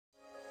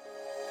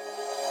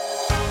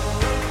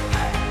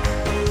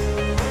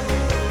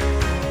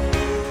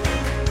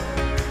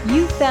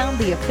You found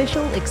the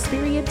official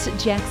Experience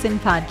Jackson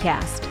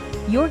podcast,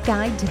 your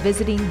guide to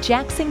visiting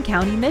Jackson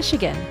County,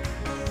 Michigan.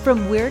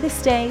 From where to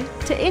stay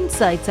to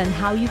insights on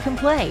how you can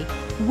play,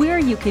 where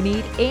you can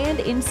eat, and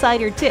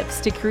insider tips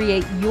to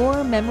create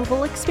your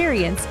memorable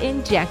experience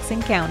in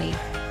Jackson County.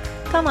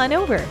 Come on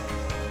over.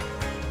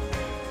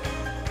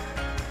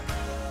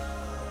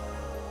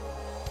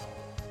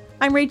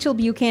 I'm Rachel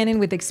Buchanan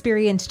with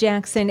Experience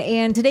Jackson,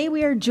 and today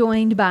we are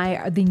joined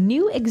by the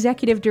new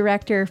Executive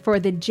Director for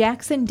the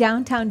Jackson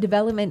Downtown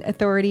Development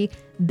Authority,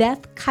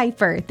 Beth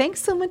Kiefer.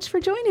 Thanks so much for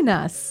joining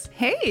us.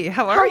 Hey,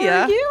 how are you?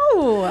 How are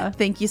you?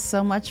 Thank you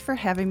so much for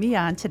having me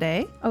on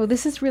today. Oh,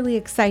 this is really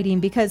exciting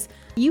because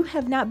you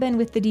have not been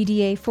with the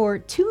DDA for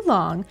too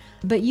long,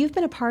 but you've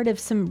been a part of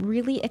some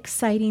really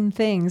exciting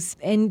things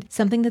and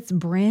something that's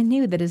brand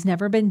new that has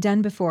never been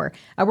done before.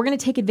 We're going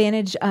to take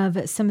advantage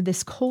of some of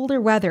this colder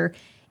weather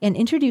and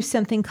introduce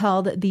something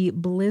called the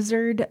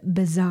Blizzard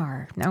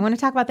Bazaar. Now, I want to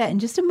talk about that in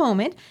just a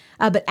moment,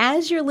 but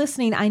as you're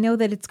listening, I know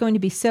that it's going to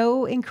be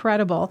so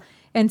incredible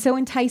and so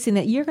enticing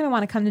that you're going to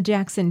want to come to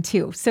Jackson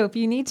too. So if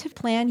you need to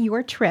plan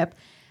your trip,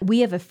 we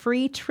have a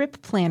free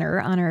trip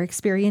planner on our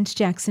Experience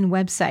Jackson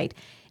website.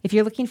 If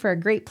you're looking for a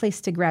great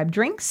place to grab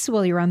drinks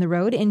while you're on the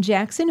road in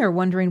Jackson or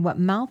wondering what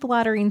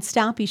mouth-watering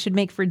stop you should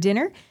make for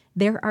dinner,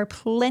 there are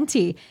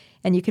plenty.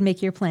 And you can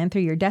make your plan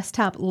through your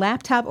desktop,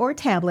 laptop, or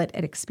tablet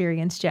at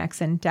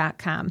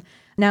experiencejackson.com.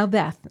 Now,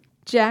 Beth,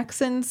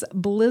 Jackson's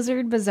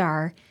Blizzard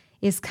Bazaar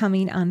is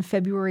coming on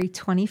February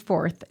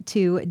 24th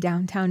to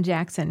downtown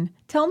Jackson.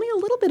 Tell me a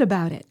little bit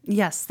about it.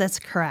 Yes, that's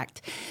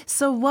correct.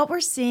 So what we're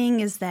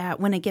seeing is that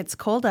when it gets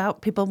cold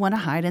out, people want to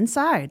hide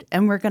inside,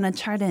 and we're going to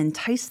try to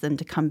entice them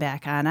to come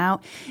back on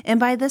out.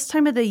 And by this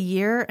time of the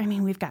year, I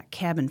mean, we've got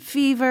cabin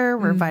fever,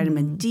 we're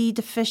vitamin D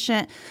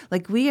deficient.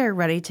 Like, we are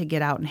ready to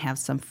get out and have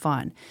some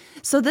fun.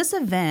 So this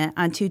event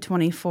on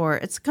 224,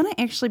 it's going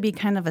to actually be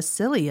kind of a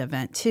silly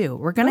event, too.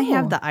 We're going to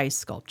have the ice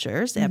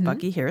sculptures at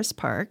Bucky Harris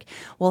Park.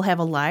 We'll have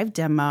a live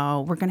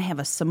demo. We're going to have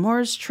a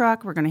s'mores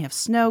truck. We're going to have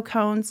snow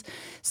cones.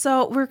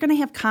 So we're going to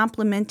have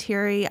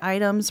complimentary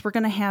items. We're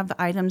going to have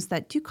items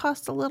that do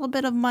cost a little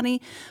bit of money.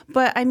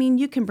 But, I mean,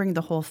 you can bring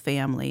the whole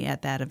family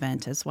at that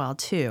event as well,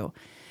 too.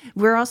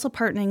 We're also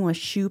partnering with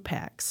Shoe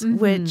Packs,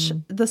 which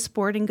the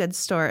sporting goods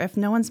store, if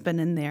no one's been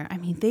in there, I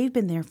mean, they've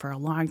been there for a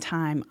long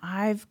time.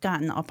 I've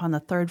gotten up on the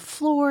third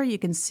floor. You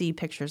can see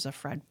pictures of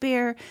Fred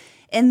Bear,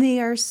 and they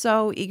are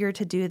so eager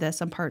to do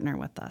this and partner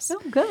with us. Oh,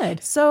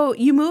 good. So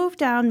you move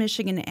down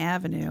Michigan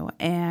Avenue,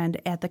 and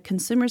at the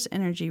Consumers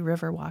Energy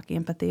Riverwalk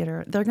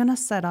Amphitheater, they're going to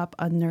set up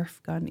a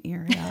Nerf gun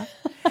area.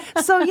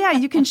 So, yeah,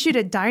 you can shoot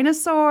at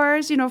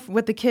dinosaurs, you know,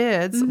 with the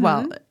kids.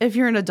 Well, if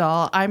you're an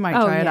adult, I might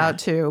try it out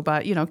too.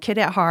 But, you know, kid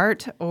at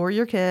heart or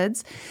your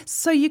kids.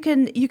 So you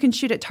can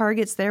shoot at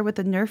targets there with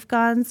the Nerf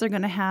guns. They're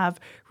going to have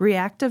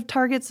reactive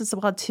targets as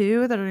well,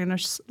 too, that are going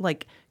to,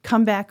 like,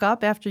 come back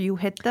up after you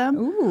hit them.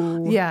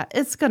 Ooh. Yeah,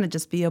 it's going to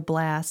just be a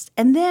blast.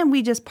 And then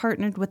we just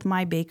partnered with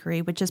My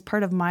Bakery, which is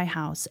part of my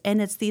house.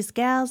 And it's these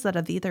gals that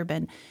have either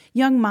been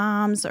young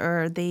moms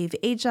or they've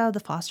aged out of the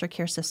foster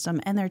care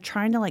system and they're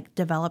trying to like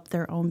develop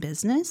their own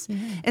business.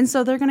 And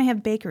so they're going to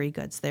have bakery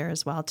goods there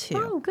as well too.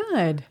 Oh,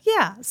 good.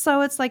 Yeah,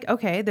 so it's like,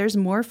 okay, there's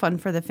more fun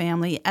for the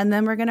family. And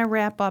then we're going to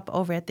wrap up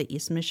over at the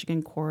East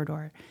Michigan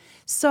corridor.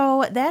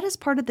 So that is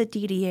part of the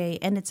DDA,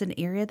 and it's an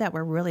area that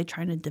we're really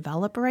trying to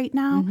develop right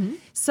now.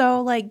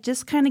 So, like,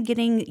 just kind of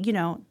getting, you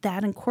know,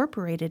 that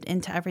incorporated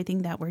into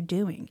everything that we're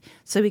doing.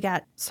 So we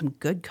got some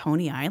good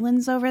Coney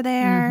Islands over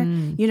there.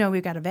 You know,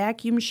 we've got a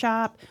vacuum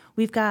shop.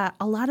 We've got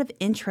a lot of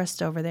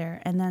interest over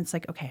there. And then it's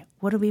like, okay,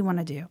 what do we want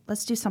to do?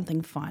 Let's do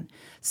something fun.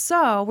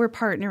 So we're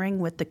partnering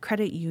with the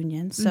credit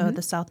union, so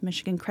the South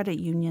Michigan credit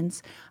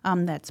unions.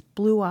 That's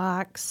Blue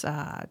Ox,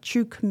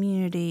 True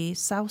Community,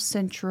 South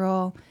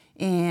Central,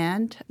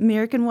 and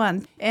American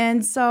One.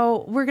 And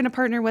so we're going to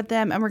partner with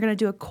them, and we're going to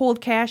do a cold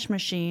cash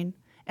machine.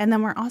 And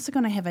then we're also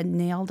going to have a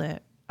Nailed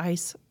It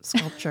ice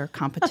sculpture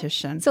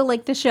competition. So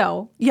like the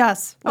show?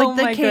 Yes. Like oh,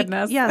 the my cake,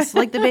 goodness. Yes,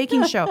 like the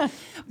baking show.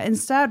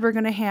 Instead, we're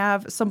going to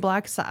have some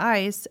blocks of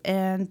ice,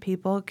 and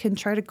people can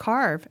try to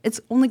carve. It's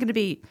only going to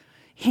be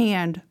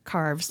hand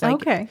carves,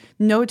 like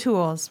no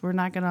tools. We're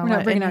not going to. We're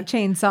not bringing out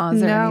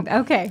chainsaws or anything.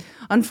 Okay.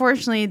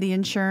 Unfortunately, the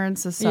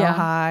insurance is so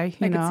high.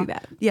 I can see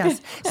that.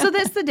 Yes. So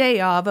that's the day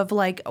of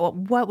like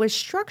what was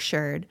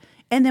structured,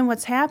 and then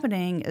what's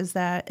happening is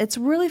that it's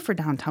really for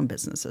downtown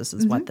businesses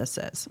is what this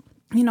is.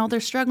 You know, they're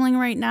struggling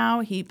right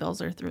now. Heat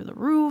bills are through the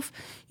roof.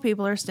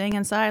 People are staying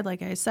inside,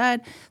 like I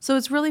said. So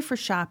it's really for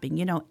shopping,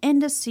 you know,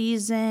 end of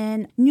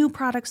season, new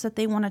products that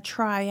they want to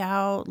try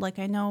out. Like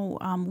I know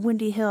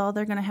Windy Hill,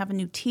 they're going to have a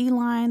new tea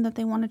line that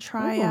they want to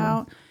try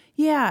out.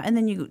 Yeah, and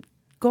then you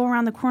go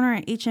around the corner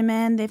at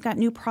HMN. They've got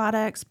new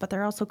products, but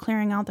they're also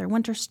clearing out their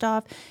winter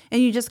stuff.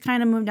 And you just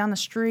kind of move down the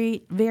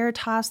street.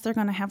 Veritas, they're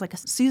going to have like a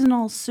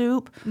seasonal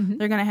soup.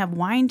 They're going to have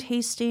wine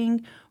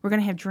tasting. We're going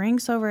to have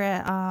drinks over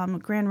at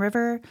Grand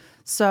River.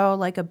 So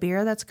like a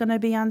beer that's going to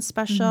be on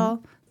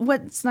special.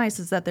 What's nice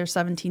is that there's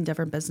 17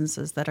 different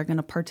businesses that are going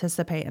to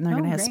participate, and they're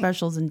going to have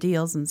specials and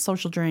deals and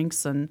social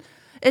drinks, and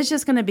it's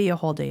just going to be a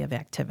whole day of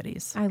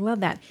activities. I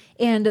love that.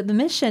 And the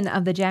mission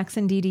of the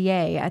Jackson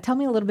DDA, tell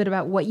me a little bit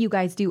about what you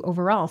guys do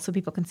overall so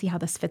people can see how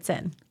this fits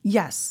in.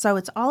 Yes. So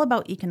it's all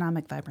about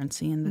economic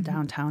vibrancy in the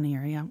downtown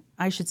area.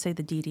 I should say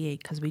the DDA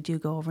because we do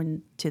go over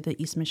to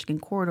the East Michigan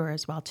corridor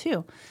as well,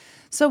 too.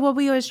 So what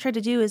we always try to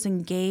do is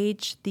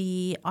engage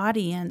the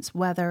audience,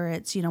 whether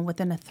it's,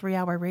 within a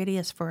 3-hour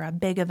radius for a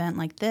big event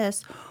like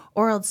this,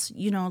 or else,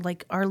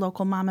 like our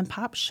local mom and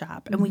pop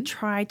shop. And we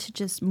try to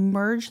just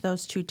merge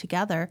those two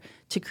together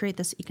to create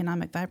this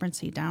economic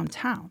vibrancy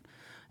downtown.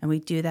 And we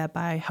do that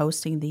by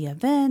hosting the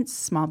events,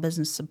 small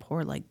business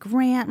support like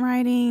grant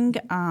writing.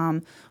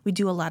 We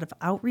do a lot of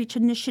outreach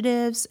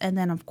initiatives. And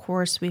then, of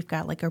course, we've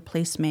got like our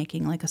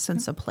placemaking, like a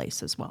sense of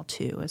place as well,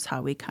 too, is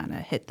how we kind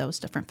of hit those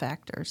different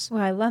factors.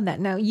 Well, I love that.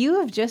 Now,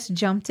 you have just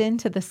jumped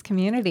into this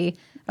community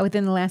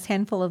within the last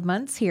handful of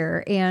months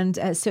here.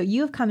 And so you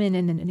have come in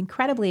an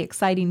incredibly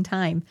exciting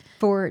time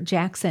for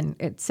Jackson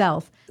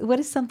itself. What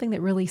is something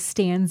that really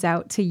stands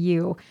out to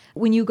you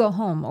when you go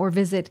home or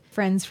visit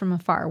friends from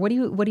afar? What do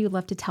you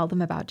love to tell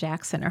them about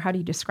Jackson, or how do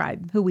you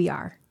describe who we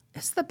are?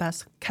 It's the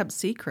best kept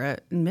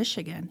secret in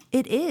Michigan.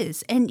 It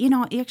is. And,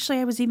 actually,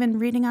 I was even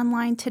reading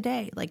online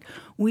today, like,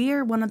 we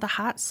are one of the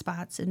hot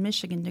spots in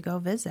Michigan to go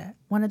visit,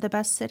 one of the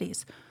best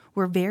cities.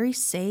 We're very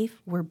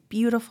safe. We're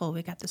beautiful.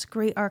 We got this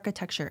great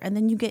architecture. And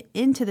then you get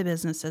into the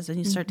businesses and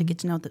you start to get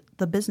to know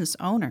the business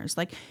owners.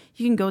 Like,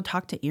 you can go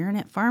talk to Erin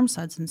at Farm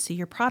Suds and see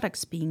your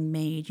products being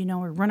made,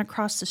 or run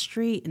across the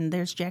street and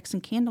there's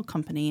Jackson Candle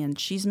Company and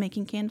she's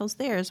making candles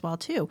there as well,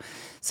 too.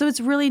 So it's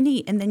really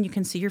neat. And then you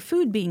can see your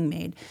food being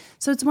made.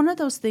 So it's one of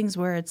those things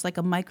where it's like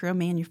a micro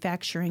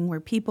manufacturing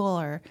where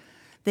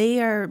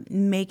they are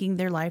making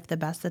their life the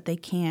best that they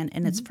can,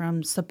 and it's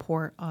from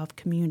support of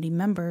community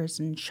members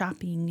and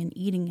shopping and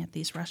eating at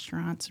these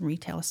restaurants and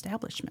retail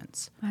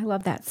establishments. I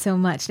love that so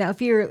much. Now,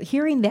 if you're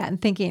hearing that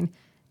and thinking,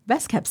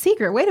 best kept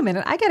secret, wait a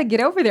minute, I got to get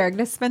over there. I'm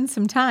going to spend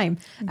some time.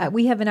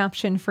 We have an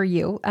option for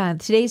you.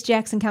 Today's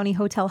Jackson County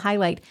Hotel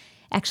highlight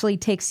actually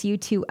takes you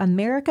to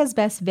America's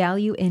Best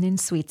Value Inn and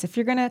Suites. If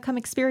you're going to come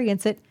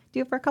experience it, do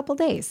it for a couple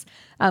days.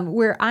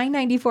 Where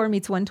I-94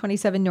 meets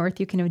 127 North,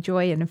 you can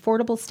enjoy an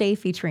affordable stay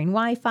featuring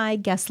Wi-Fi,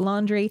 guest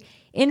laundry,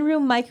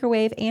 in-room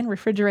microwave, and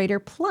refrigerator.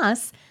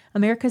 Plus,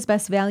 America's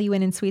Best Value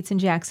Inn and Suites in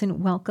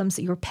Jackson welcomes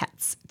your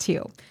pets,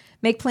 too.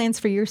 Make plans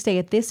for your stay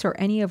at this or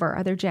any of our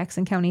other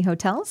Jackson County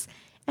hotels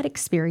at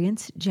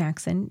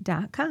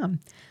experiencejackson.com.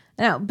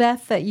 Now,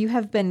 Beth, you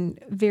have been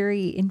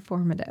very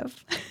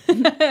informative,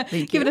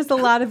 giving us a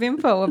lot of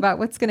info about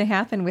what's going to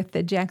happen with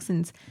the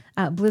Jackson's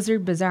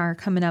Blizzard Bazaar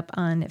coming up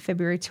on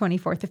February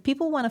 24th. If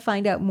people want to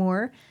find out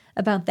more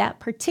about that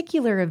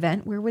particular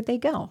event, where would they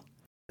go?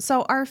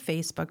 So our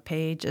Facebook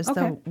page is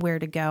the where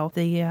to go,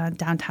 the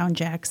Downtown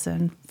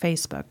Jackson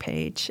Facebook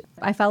page.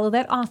 I follow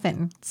that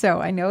often,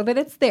 so I know that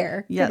it's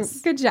there.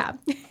 Yes. Good job.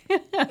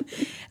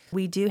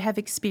 We do have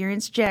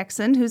Experience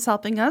Jackson, who's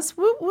helping us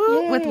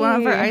with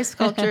one of our ice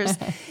sculptures.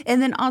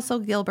 And then also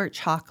Gilbert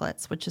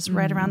Chocolates, which is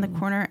right around the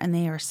corner, and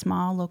they are a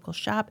small local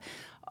shop.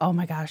 Oh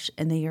my gosh,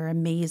 and they are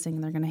amazing.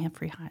 They're going to have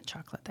free hot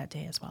chocolate that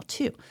day as well,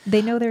 too.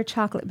 They know their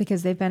chocolate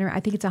because they've been around, I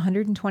think it's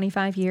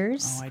 125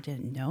 years. Oh, I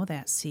didn't know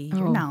that. See,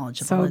 you're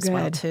knowledgeable as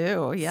well,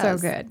 too. Yes. So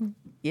good.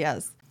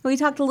 Yes. We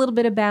talked a little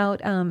bit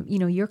about,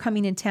 you're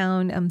coming in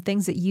town,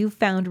 things that you've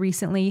found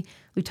recently.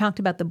 We talked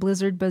about the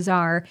Blizzard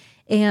Bazaar.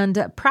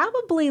 And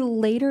probably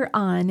later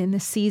on in the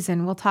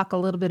season, we'll talk a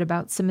little bit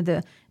about some of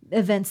the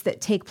events that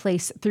take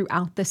place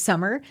throughout the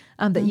summer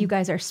that you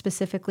guys are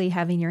specifically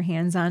having your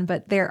hands on.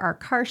 But there are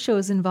car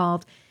shows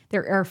involved.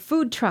 There are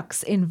food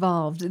trucks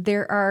involved.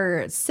 There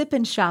are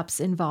sip-in shops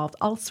involved.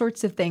 All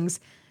sorts of things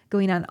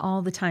going on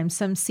all the time.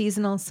 Some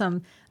seasonal,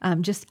 some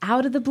just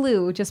out of the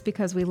blue, just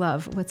because we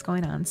love what's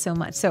going on so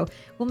much. So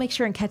we'll make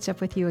sure and catch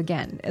up with you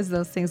again as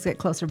those things get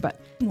closer.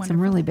 But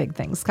some really big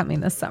things coming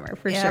this summer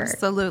for sure.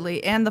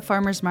 Absolutely. And the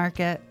farmers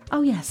market.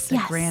 Oh, yes.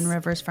 The Grand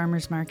Rivers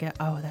Farmers Market.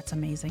 Oh, that's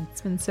amazing.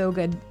 It's been so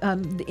good.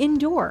 The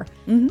indoor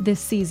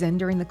this season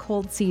during the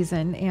cold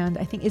season. And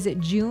I think, is it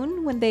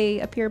June when they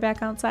appear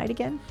back outside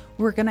again?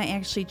 We're going to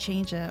actually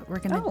change it. We're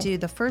going to do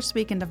the first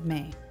weekend of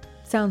May.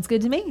 Sounds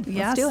good to me.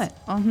 Yes. Let's do it.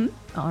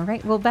 All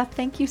right. Well, Beth,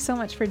 thank you so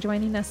much for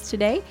joining us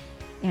today.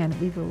 And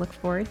we will look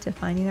forward to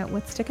finding out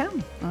what's to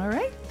come. All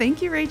right.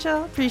 Thank you,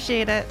 Rachel.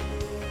 Appreciate it.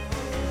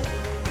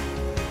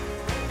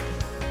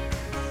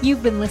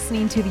 You've been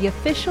listening to the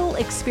official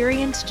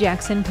Experience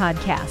Jackson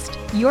podcast,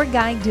 your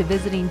guide to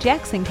visiting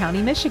Jackson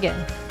County,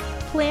 Michigan.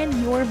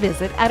 Plan your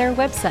visit at our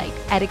website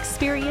at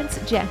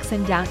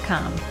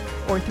experiencejackson.com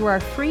or through our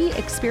free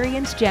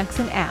Experience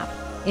Jackson app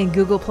in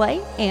Google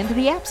Play and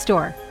the App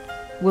Store.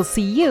 We'll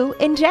see you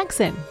in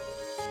Jackson.